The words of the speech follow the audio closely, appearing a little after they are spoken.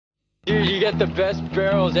Dude, you get the best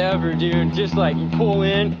barrels ever, dude. Just like you pull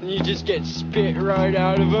in and you just get spit right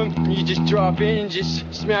out of them. And you just drop in and just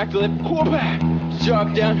smack the lip. Just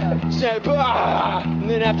drop down, snap, and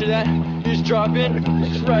then after that, you just drop in,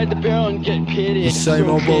 just ride the barrel and get pitted. Same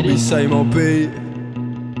old Bobby, same old beat.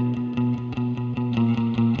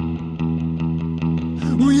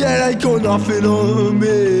 Well, yeah, they got nothing on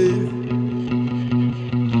me.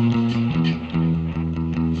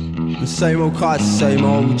 The same old cars, the same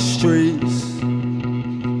old streets.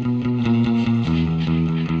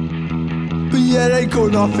 But yeah, they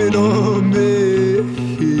got nothing on me.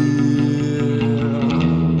 Yeah.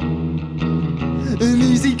 And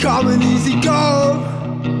easy come and easy go.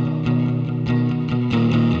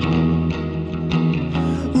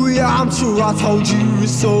 Well, yeah, I'm sure I told you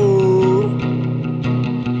so.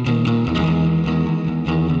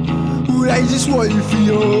 Well, they just want you for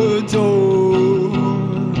your door.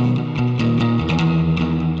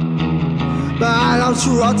 Man, I'm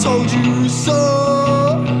sure I told you so.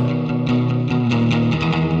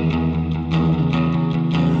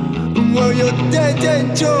 Well, your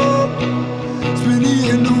dead job has been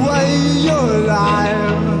eating away your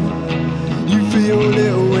life. You feel a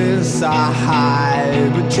little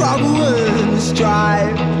inside, but trouble and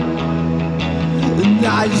strife. And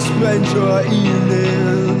now you spend your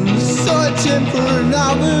evenings searching for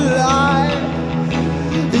another life.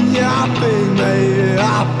 And yeah, I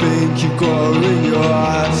think you got her in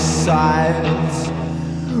your sights.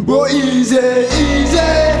 Well, easy.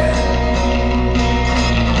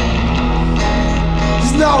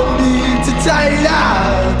 There's no need to take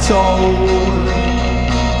that toll.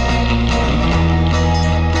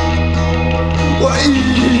 Well,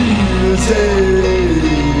 easy.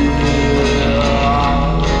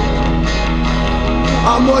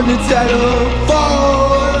 I'm on the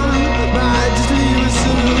telephone. Man, just leave us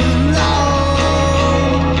alone.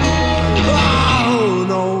 Oh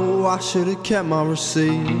no, I should've kept my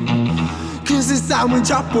receipt. Cause this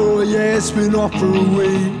sandwich I bought, yeah, it's been off for a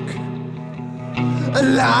week.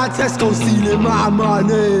 And now Tesco stealing my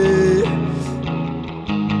money.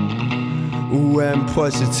 When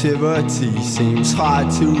positivity seems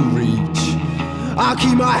hard to reach, I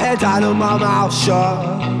keep my head down and my mouth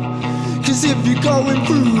shut. Cause if you're going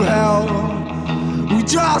through hell, we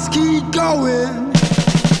just keep going.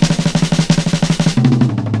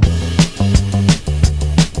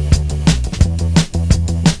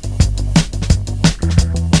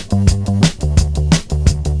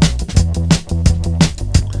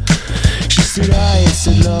 She said hi, I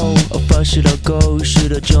said no. How far should I go?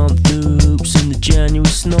 Should I jump through hoops in the January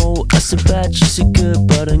snow? I said bad, she said good,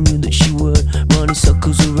 but I knew that she would. Running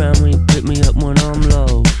circles around me, pick me up when I'm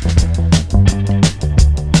low.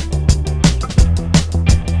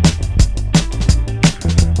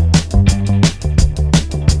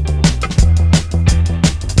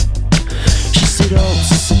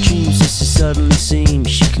 Suddenly seems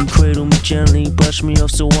she can cradle me gently, brush me off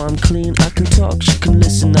so I'm clean. I can talk, she can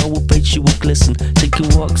listen, I will bait, she will glisten. Taking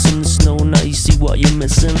walks in the snow, now you see what you're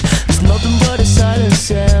missing. There's nothing but a silent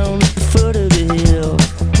sound at the foot of the hill.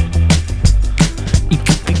 You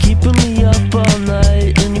could be keeping me up all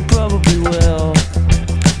night, and you probably will.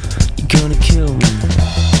 You're gonna kill me.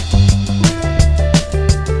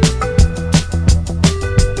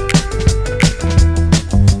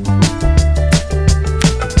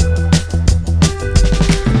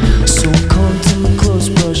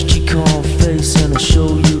 And I'll show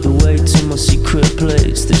you the way to my secret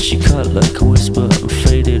place that she cut like a whisper and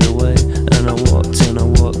faded away. And I walked till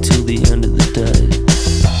the end of the day.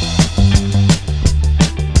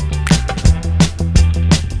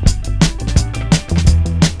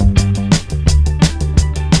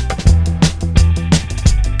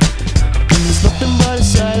 And there's nothing but a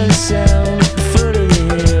silent sound at the foot of the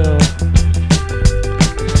hill.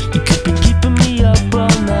 You could be keeping me up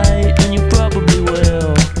all night, and you probably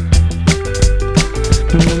will.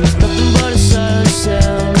 And there's nothing but a silent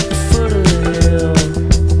sound at the foot of the hill.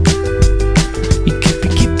 You could be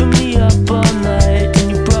keeping me up all night, and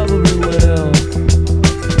you probably will.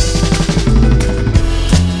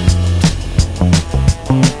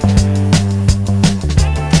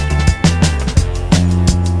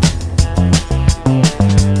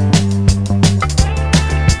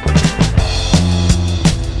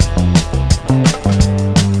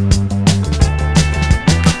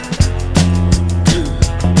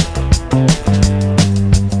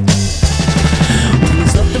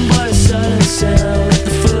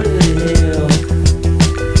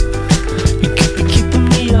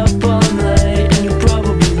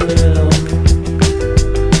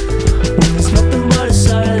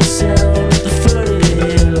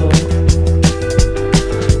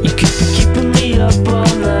 You could be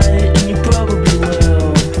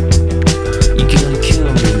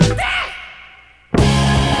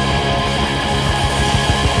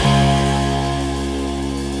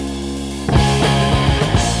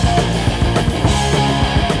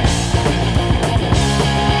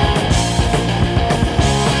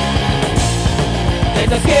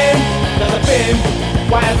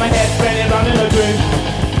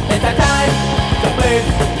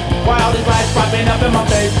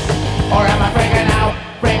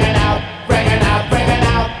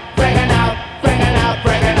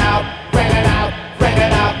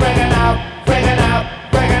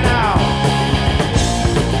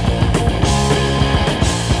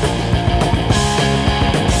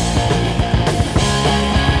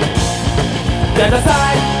There's a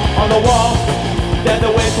sign on the wall. There's a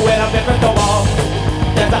way to it, I'm different to all.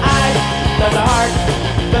 There's an eye, there's a heart.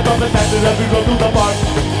 There's no potential that we go through the park.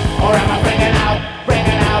 Or am I bringing out,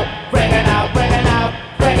 bringing out, bringing out, bringing out,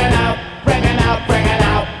 bringing out, bringing out, bringing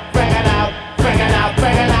out, bringing out, bringing out,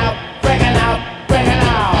 bringing out, bringing out, bringing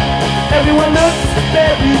out. Everyone looks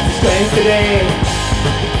very strange today.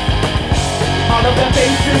 All of their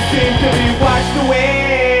faces seem to be washed away.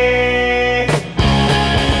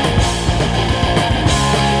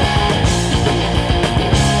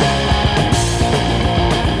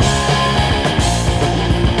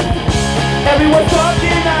 Everyone's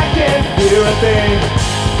talking, I can't hear a thing.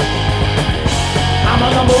 I'm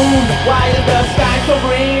on the moon, why is the sky so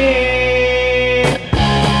green?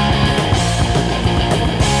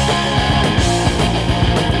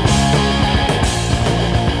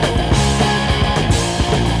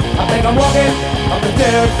 I think I'm walking up the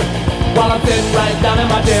stairs while I'm sitting right down in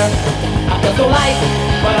my chair. I feel so light,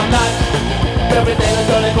 but I'm not. Everything is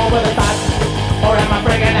turning over the top. Or am I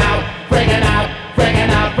freaking out, freaking out,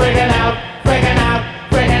 freaking out, freaking out? Breaking out,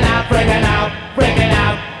 breaking out, breaking out, breaking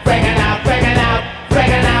out, breaking out, breaking out,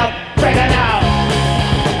 breaking out, breaking out.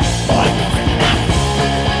 Oh, I can freaking out.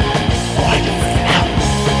 Oh, I can freaking out.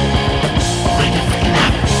 Oh, I can freaking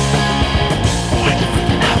out. Oh, I can freaking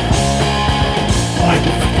out. Oh, I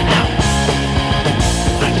can freaking out.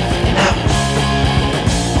 Oh, I can freaking out.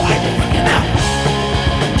 Oh, I can freaking out.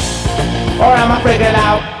 Or am I freaking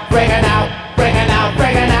out, breaking out, breaking out,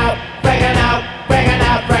 breaking out, breaking out, breaking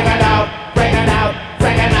out, breaking out? Breaking out,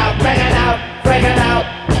 breaking out, breaking out, breaking out.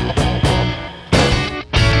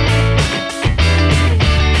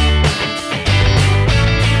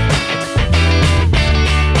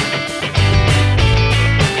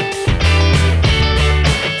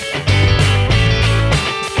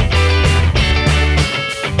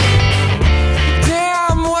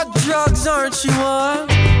 Damn, what drugs aren't you on?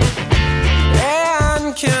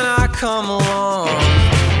 And can I come along?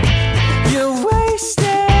 You're wasted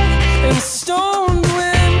and stoned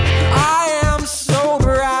when I am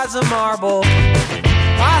sober as a marble.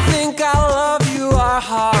 I think I love you are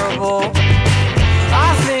horrible.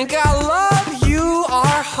 I think I love you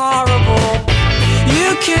are horrible.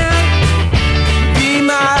 You can't be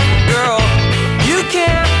my girl. You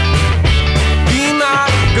can't be my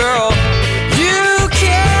girl. You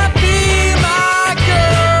can't be my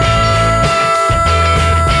girl.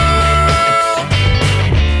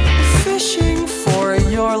 Fishing for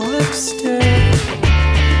your lipstick,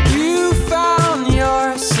 you found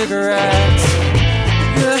your cigarettes.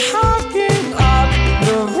 You're hacking up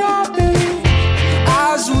the robbie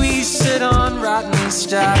as we sit on rotten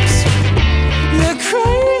steps. You're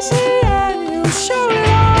crazy and you show it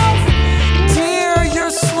off. Dear,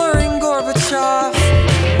 you're slurring Gorbachev.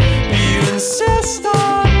 You insist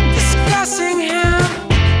on discussing him.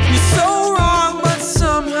 You're so wrong, but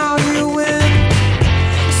somehow you win.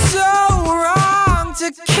 So wrong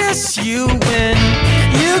to kiss you when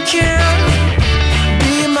you can't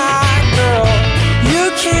be my girl. You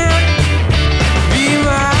can't be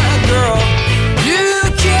my girl. You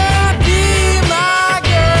can't be my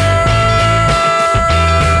girl.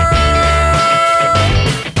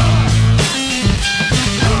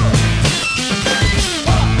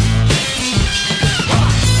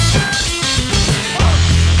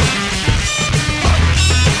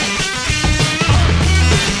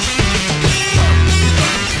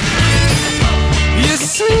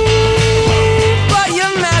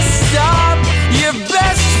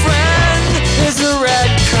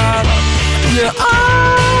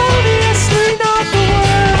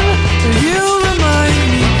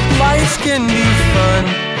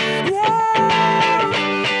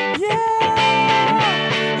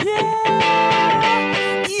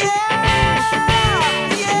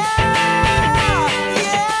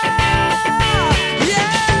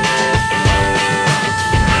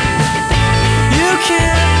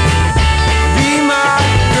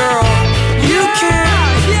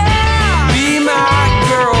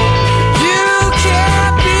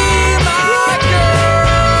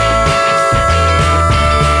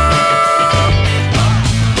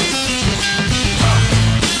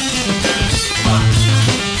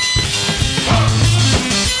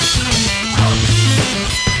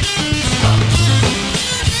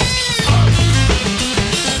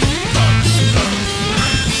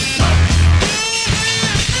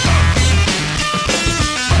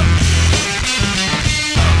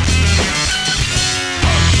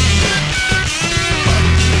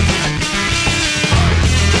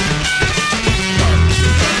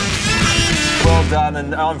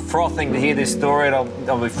 I'm frothing to hear this story, and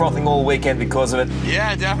I'll be frothing all weekend because of it.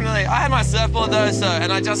 Yeah, definitely. I had my surfboard though,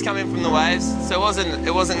 and I just come in from the waves, so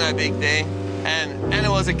it wasn't no big thing. And it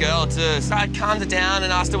was a girl too. So I calmed her down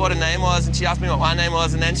and asked her what her name was, and she asked me what my name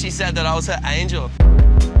was, and then she said that I was her angel.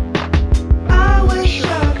 I wish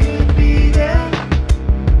I could be there.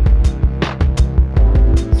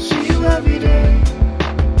 See you every day.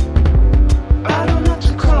 I don't have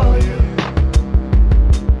to call you.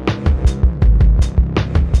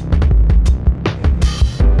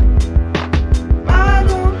 I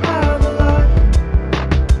don't have a lot,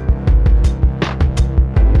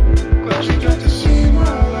 but you got to see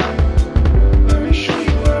my life. Let me show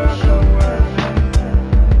you where I go right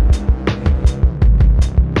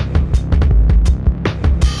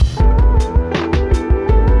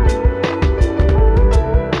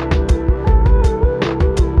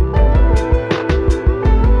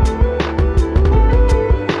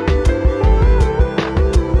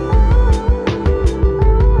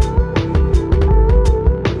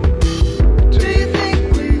Do you think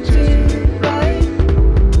we did it right?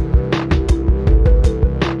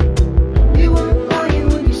 You weren't lying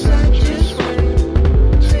when you said just wait.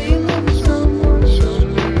 Say you live with someone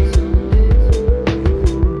someday.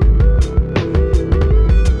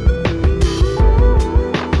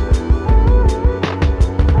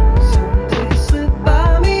 Some days slip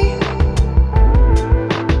by me,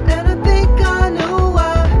 and I think I know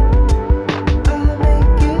why. I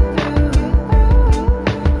make it through.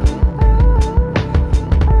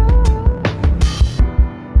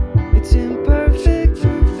 It's imperfect.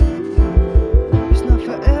 It's not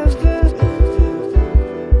forever.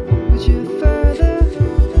 But you're further.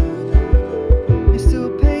 You're still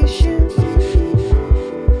patient.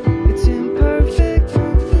 It's imperfect.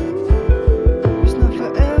 It's not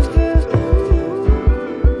forever.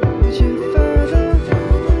 But you're further.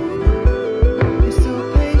 You're still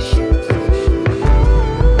patient.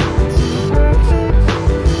 It's imperfect.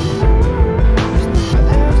 It's not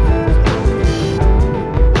forever.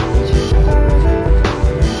 But you're further.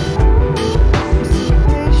 You're still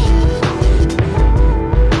patient.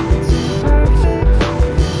 It's imperfect.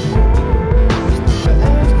 It's not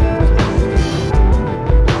forever.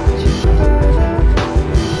 But you're further.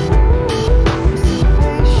 You're still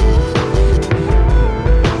patient.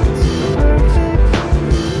 It's imperfect.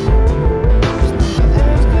 It's not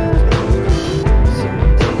forever. Some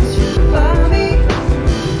days you fly me,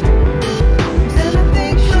 and I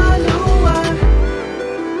think I know why.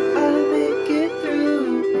 I'll make it through.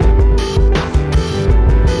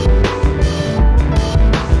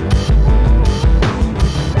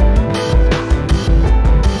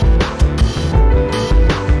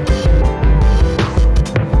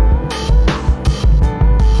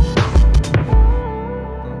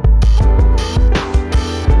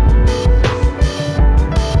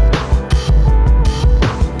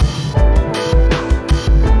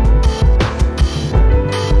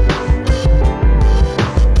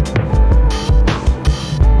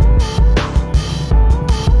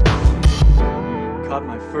 Caught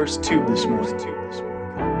my first tube this morning.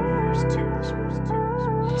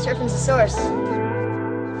 Surfing's the source.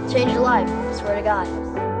 Change your life, swear to God. Change your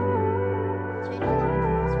life, swear to God. Change your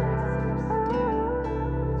life, swear to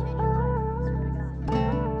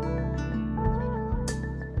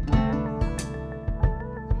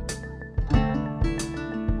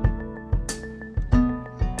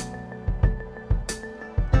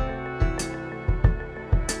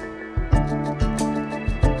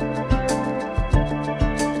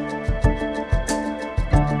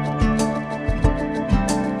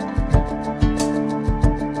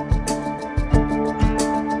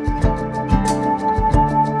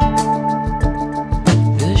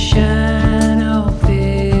The shine of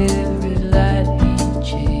every light he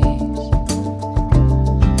chased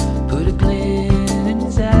put a glint in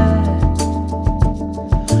his eye,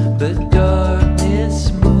 but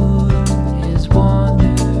darkness moon is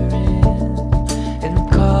wandering,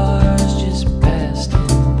 and cars just passed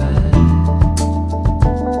him by.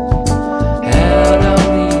 Out on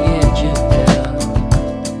the edge of town,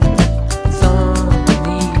 thumb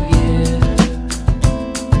in the air.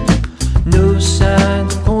 No sign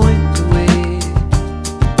to point the way,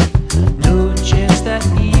 no chance that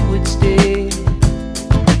he would stay.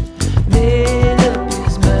 Made up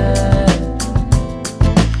his mind.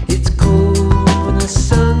 It's cold when the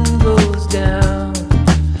sun goes down.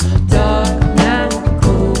 Dark night,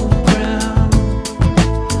 cold ground.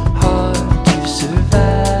 Hard to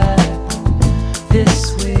survive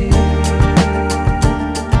this way.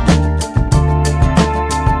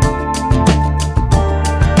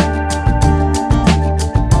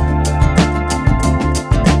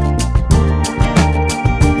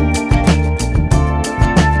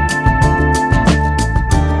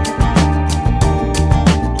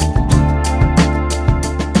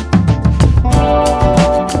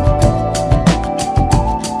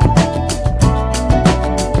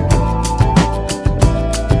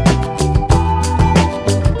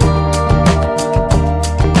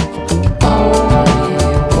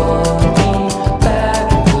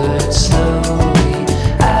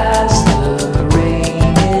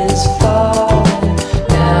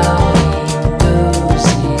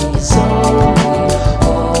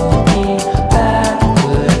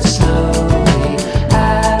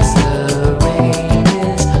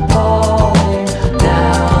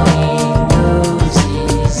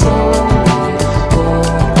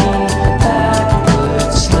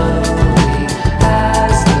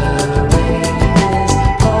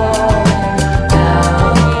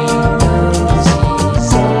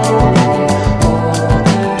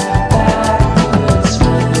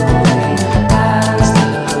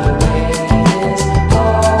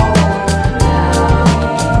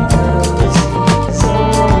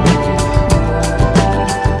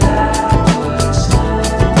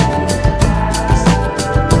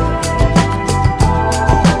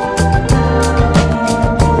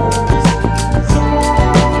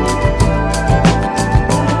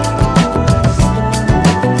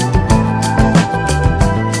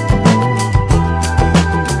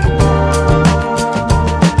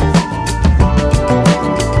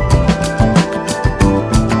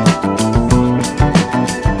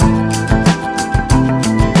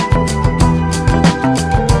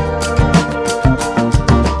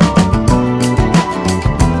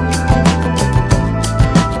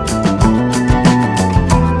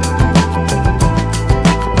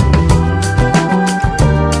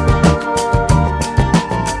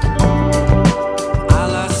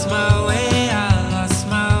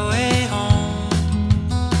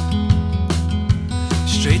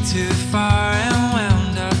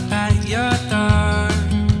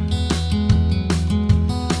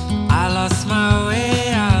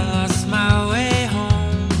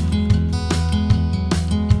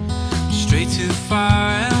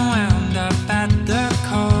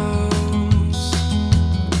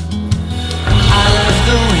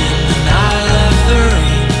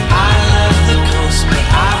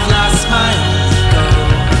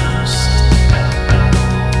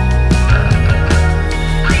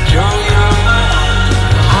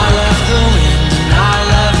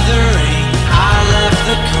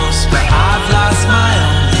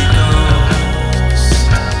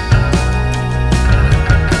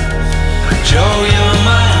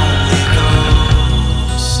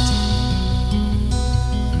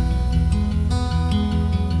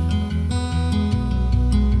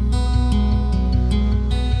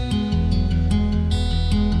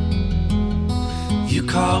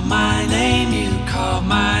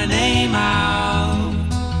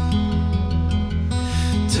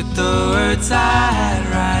 words I had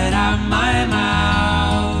right out my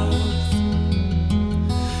mouth.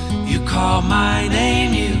 You called my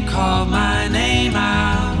name, you called my name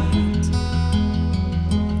out.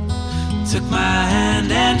 Took my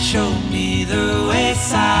hand and showed me the way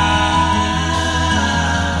south.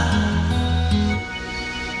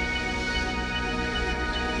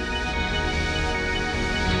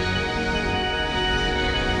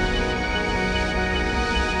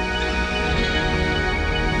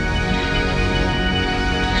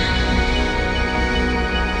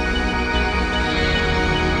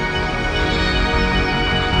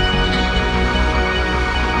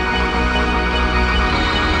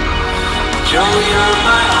 Joe, you're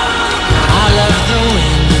my only girl. I love the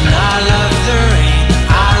wind and I love the rain.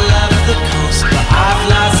 I love the coast, but I've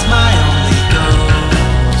lost my only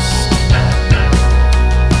ghost.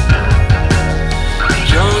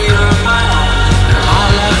 Joe, you're my only girl. I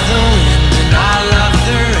love the wind and I love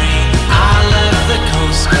the rain. I love the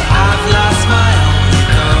coast, but I've lost my only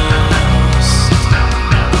ghost.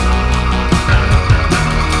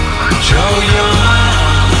 Joe, you're my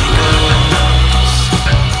only ghost.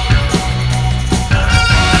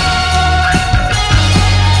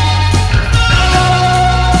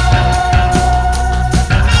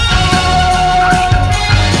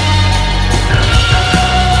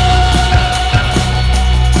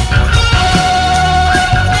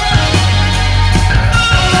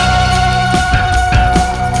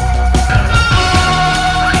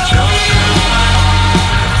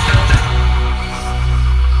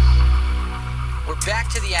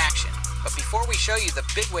 Show you the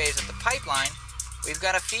big waves at the pipeline, we've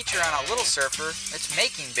got a feature on a little surfer that's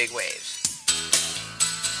making big waves.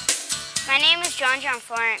 My name is John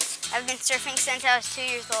Florence. I've been surfing since I was 2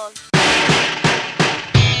 years old.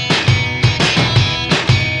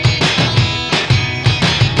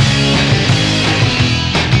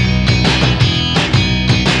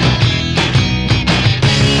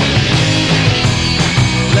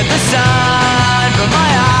 Let the sun from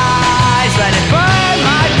my eyes, let it burn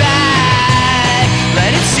my back.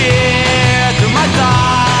 Let it sear through my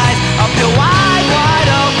thighs, I'll feel wide, wide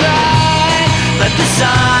open. Let the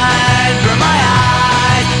sun burn my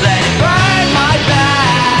eyes, let it burn my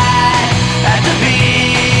back. At the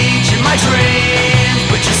beach in my dreams,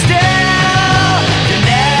 but you're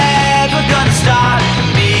never gonna stop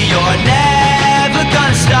me. You're never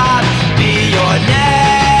gonna stop me. You're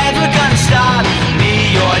never gonna stop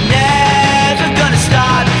me. You're never gonna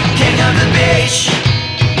stop. King of the beach.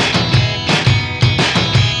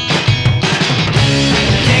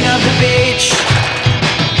 King of the beach.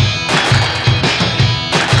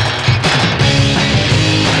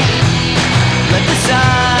 Let the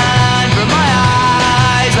sun burn my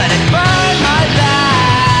eyes, let it burn my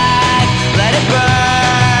back. Let it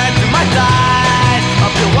burn through my thighs,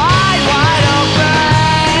 up the wide, wide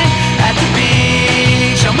open. At the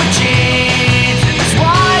beach, I'm with jeans, and it's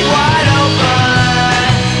wide, wide open.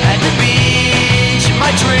 At the beach, in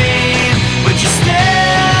my dream, but you're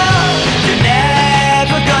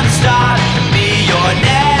never gonna stop me. You're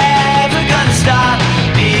never gonna stop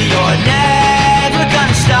me. You're never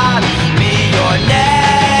gonna stop me. You're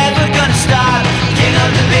never gonna stop. King of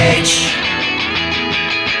the beach.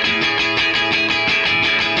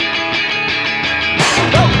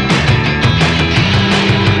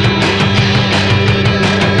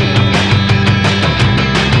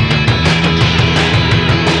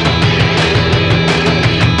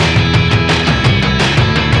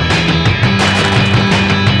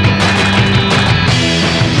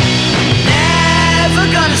 Never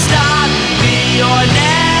gonna stop me. You're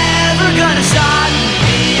never gonna stop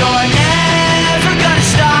me. You're never gonna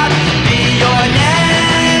stop me. You're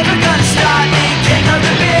never gonna stop me. King of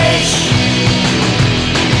the beach.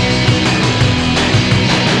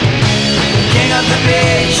 King of the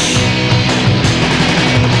beach.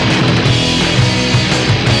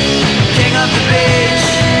 King of the beach.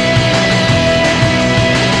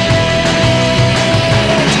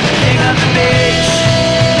 King of the beach.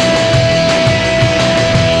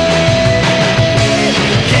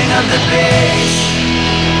 King of the beach.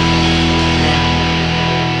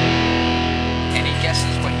 Any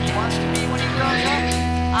guesses what he wants to be when he grows up?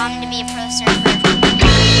 To be a pro surfer.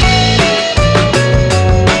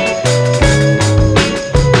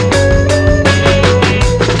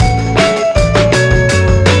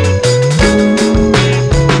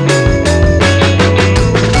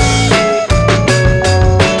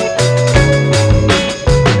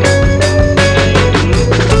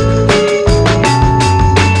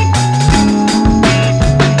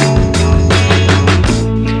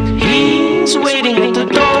 He's waiting at the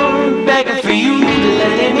door, begging for you to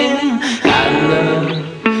let him in. I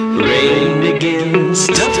begins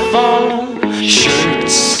to fall,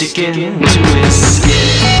 shirts sticking to his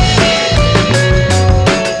skin.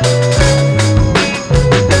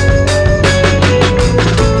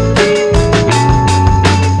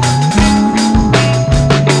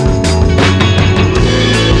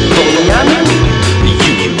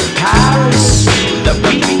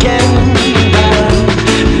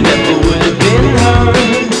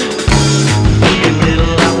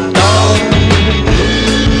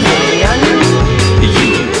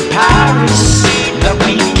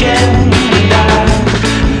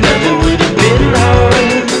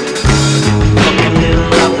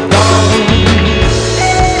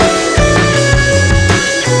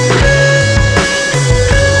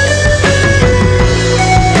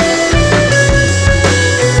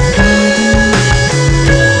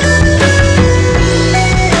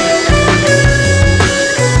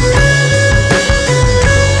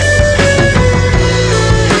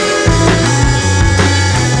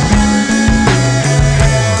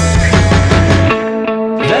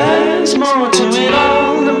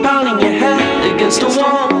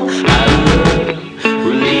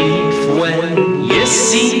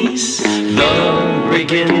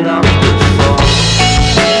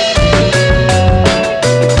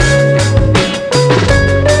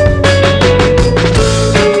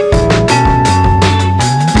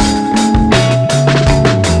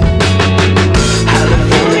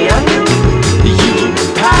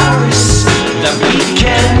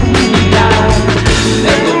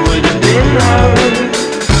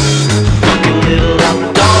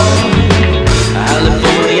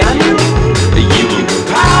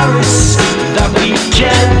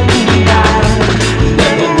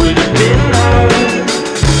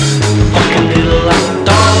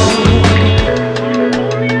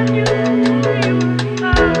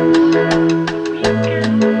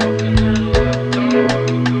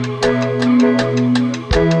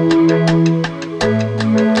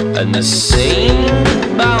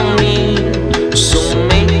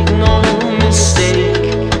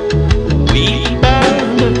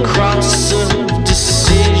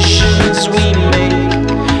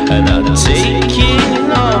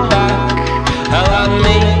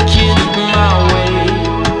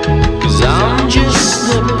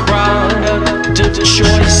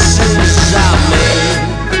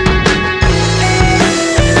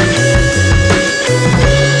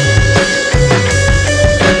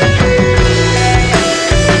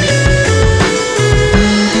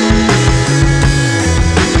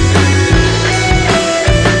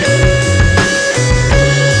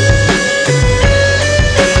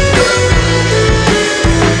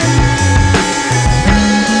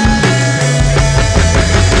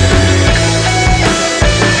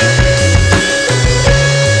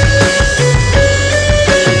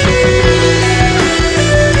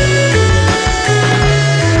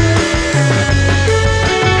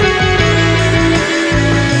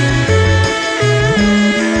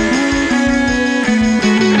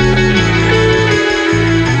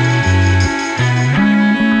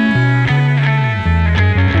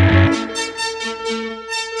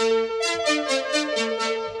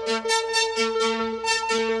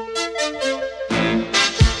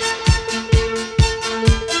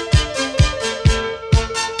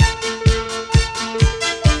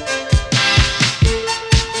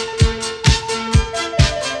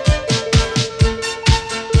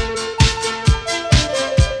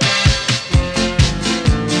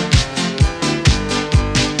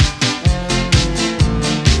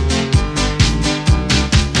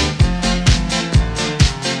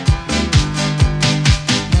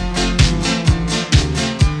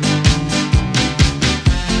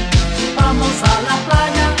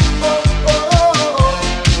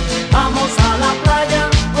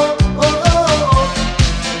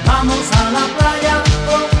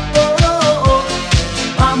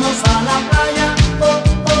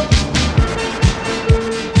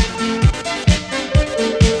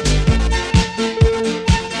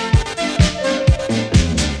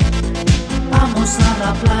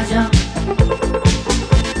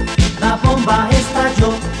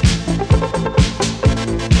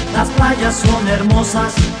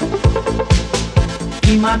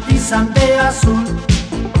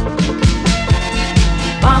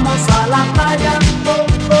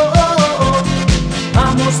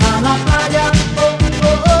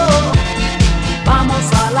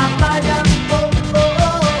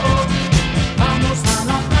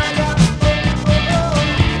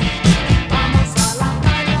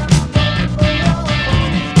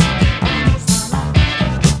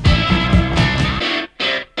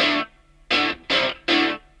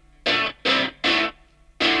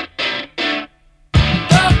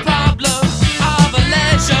 The problem of a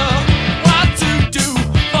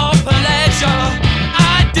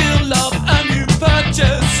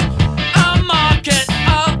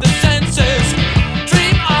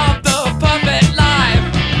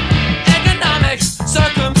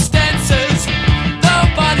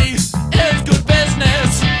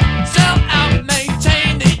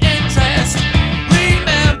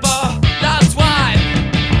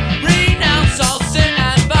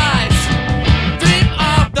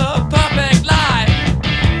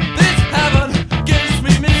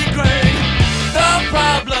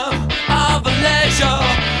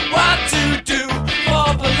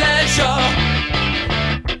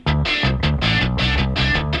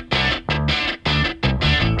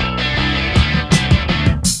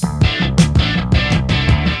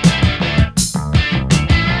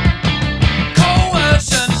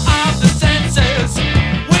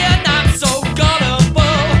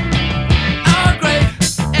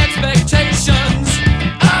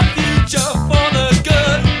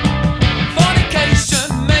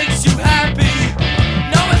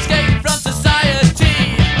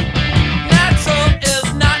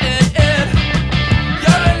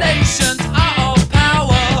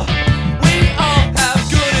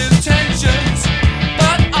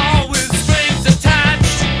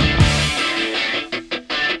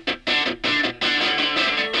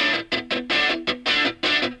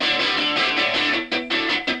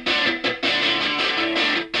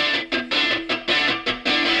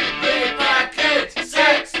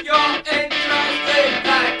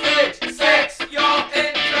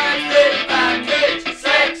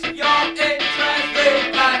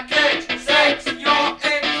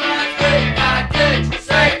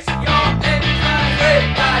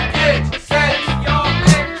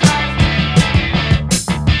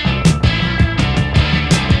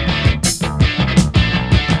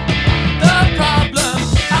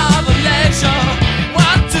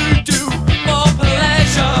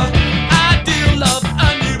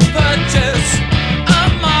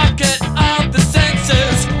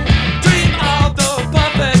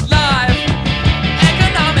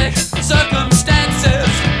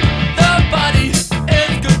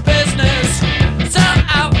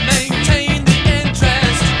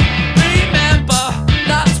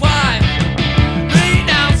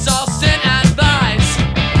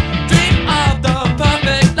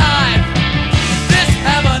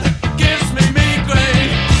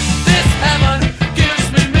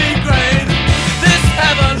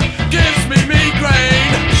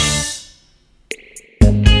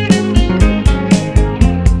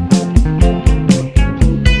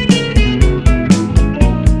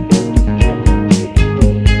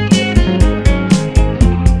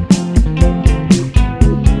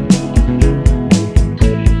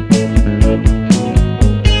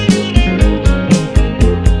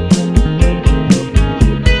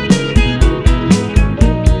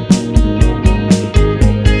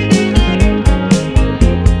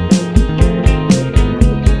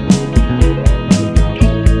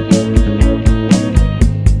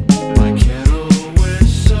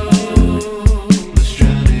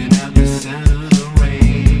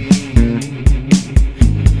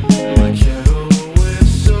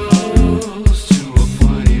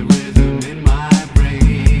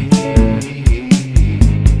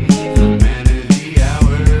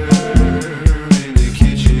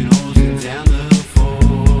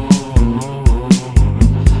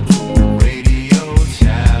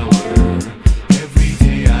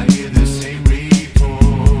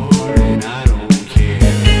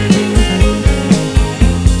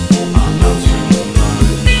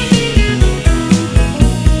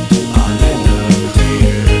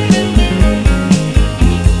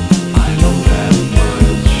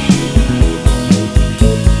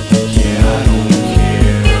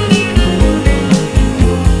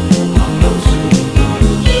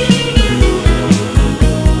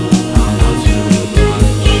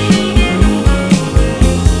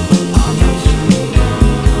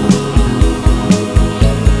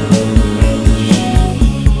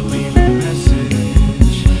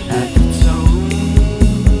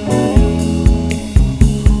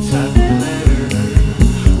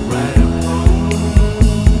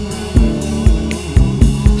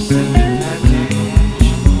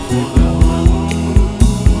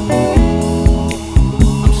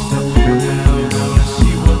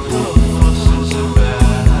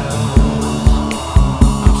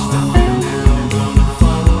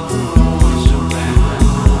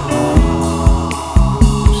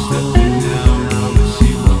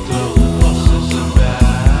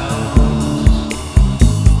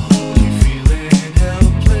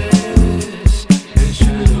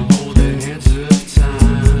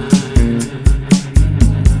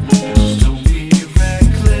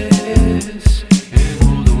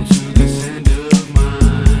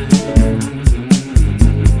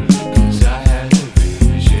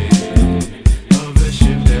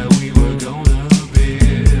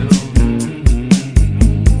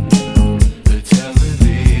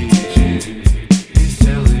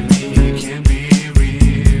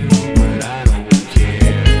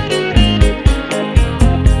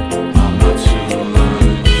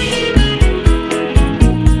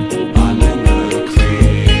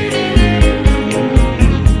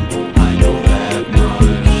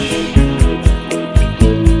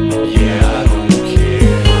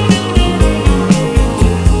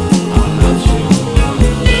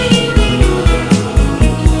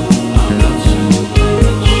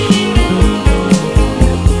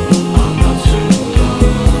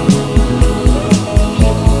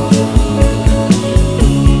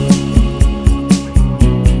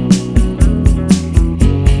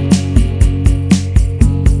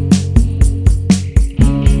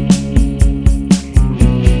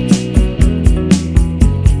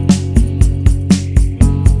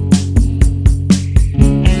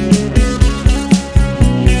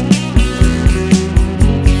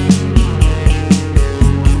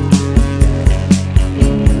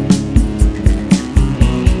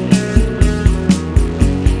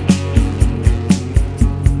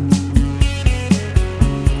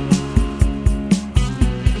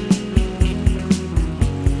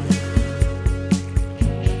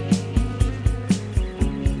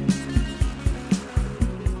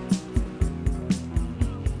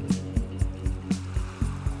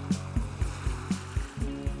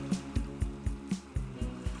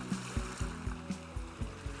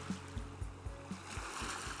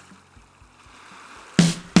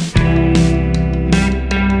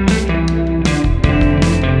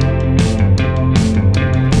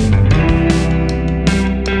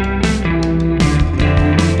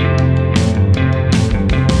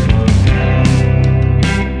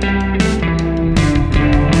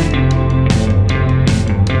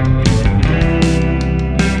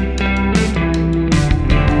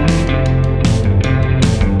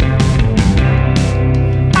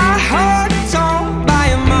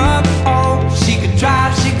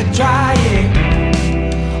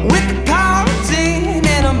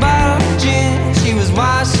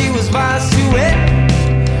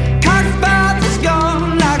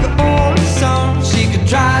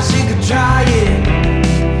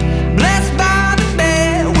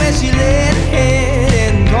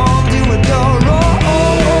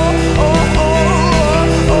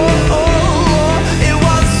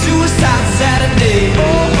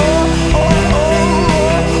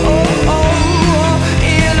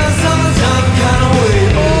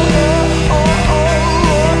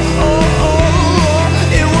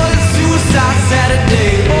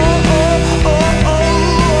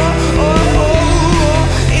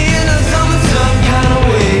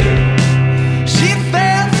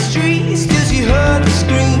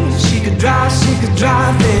could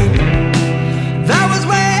drive me. That was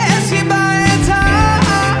where she buying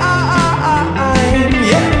time,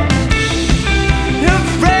 yeah. Her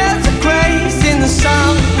friends are crazy in the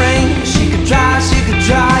sun and rain. She could drive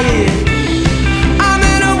it. I'm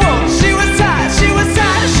in a world, she was tired, she was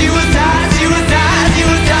tired, she was tired, she was tired, she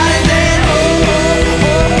was tired, and then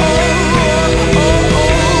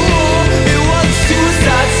it was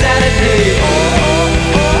Suicide Saturday.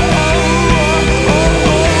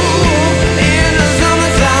 In the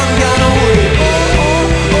summertime kind of way.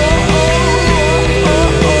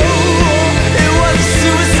 It was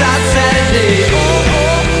Suicide Saturday.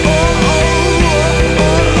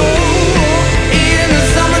 In the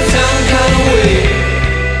summertime kind of way.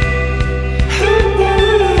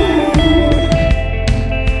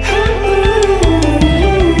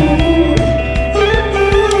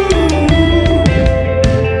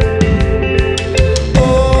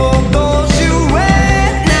 Oh, don't you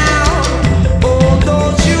wait now. Oh,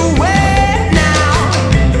 don't you wait now.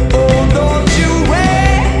 Oh, don't you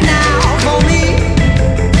wait now for me.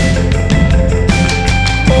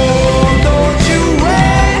 Oh, don't you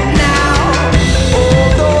wait now. Oh,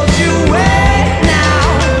 don't you wait now.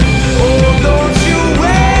 Oh, don't you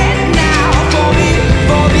wait now for me,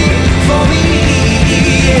 for me, for me,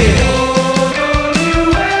 yeah. Oh, don't you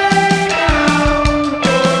wait now.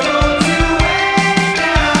 Oh, don't you wait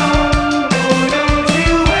now. Oh, don't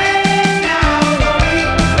you wait now for me,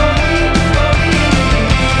 for me, for me.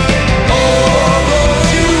 Oh, don't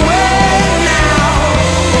you wait now.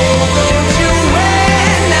 Oh, don't you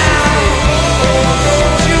wait now. Oh,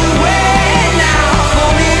 don't you wait now for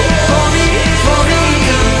me, for me, for me,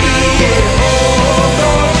 yeah. Oh,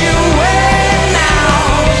 don't you wait now.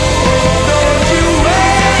 Oh, don't you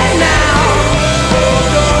wait now. Oh,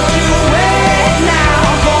 don't you wait now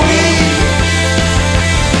for me.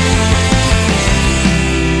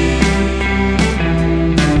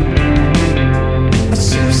 A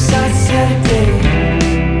Suicide Saturday.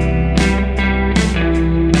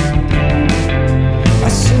 A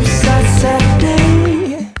Suicide Saturday.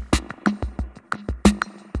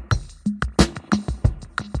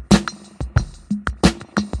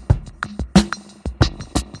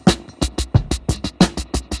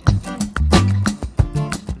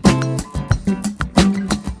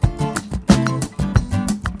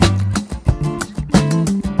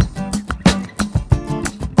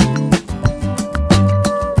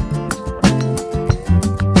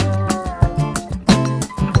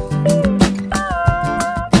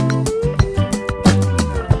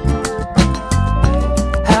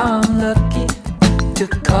 How I'm lucky to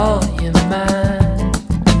call you mine.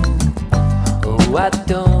 Oh, I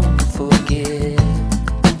don't forget.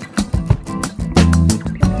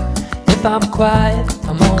 If I'm quiet,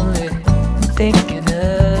 I'm only thinking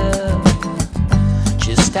of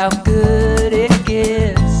just how good it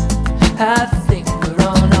gets. I think we're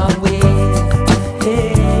on our way.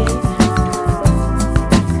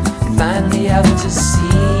 Finally out to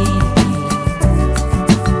sea,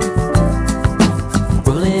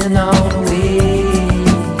 rolling on away.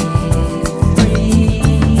 Free.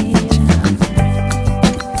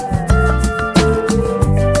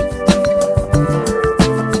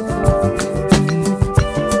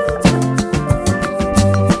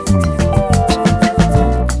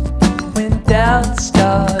 When doubt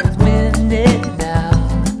starts winning now,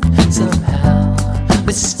 somehow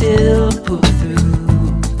we still pull through.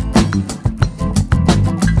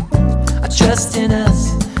 I trust in us,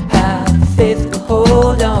 have faith to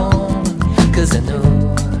hold on, 'cause I know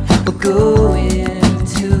we're going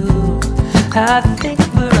to. I think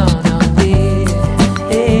we're on our way.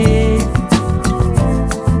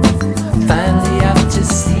 Finally out to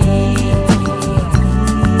sea,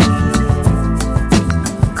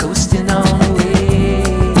 coasting on away.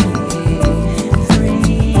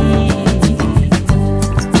 Free.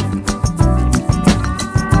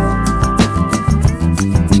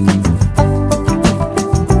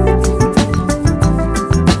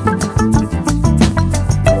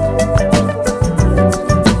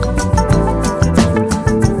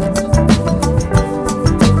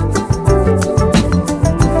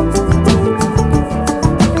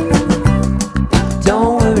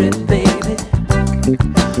 Don't worry, baby,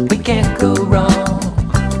 we can't go wrong.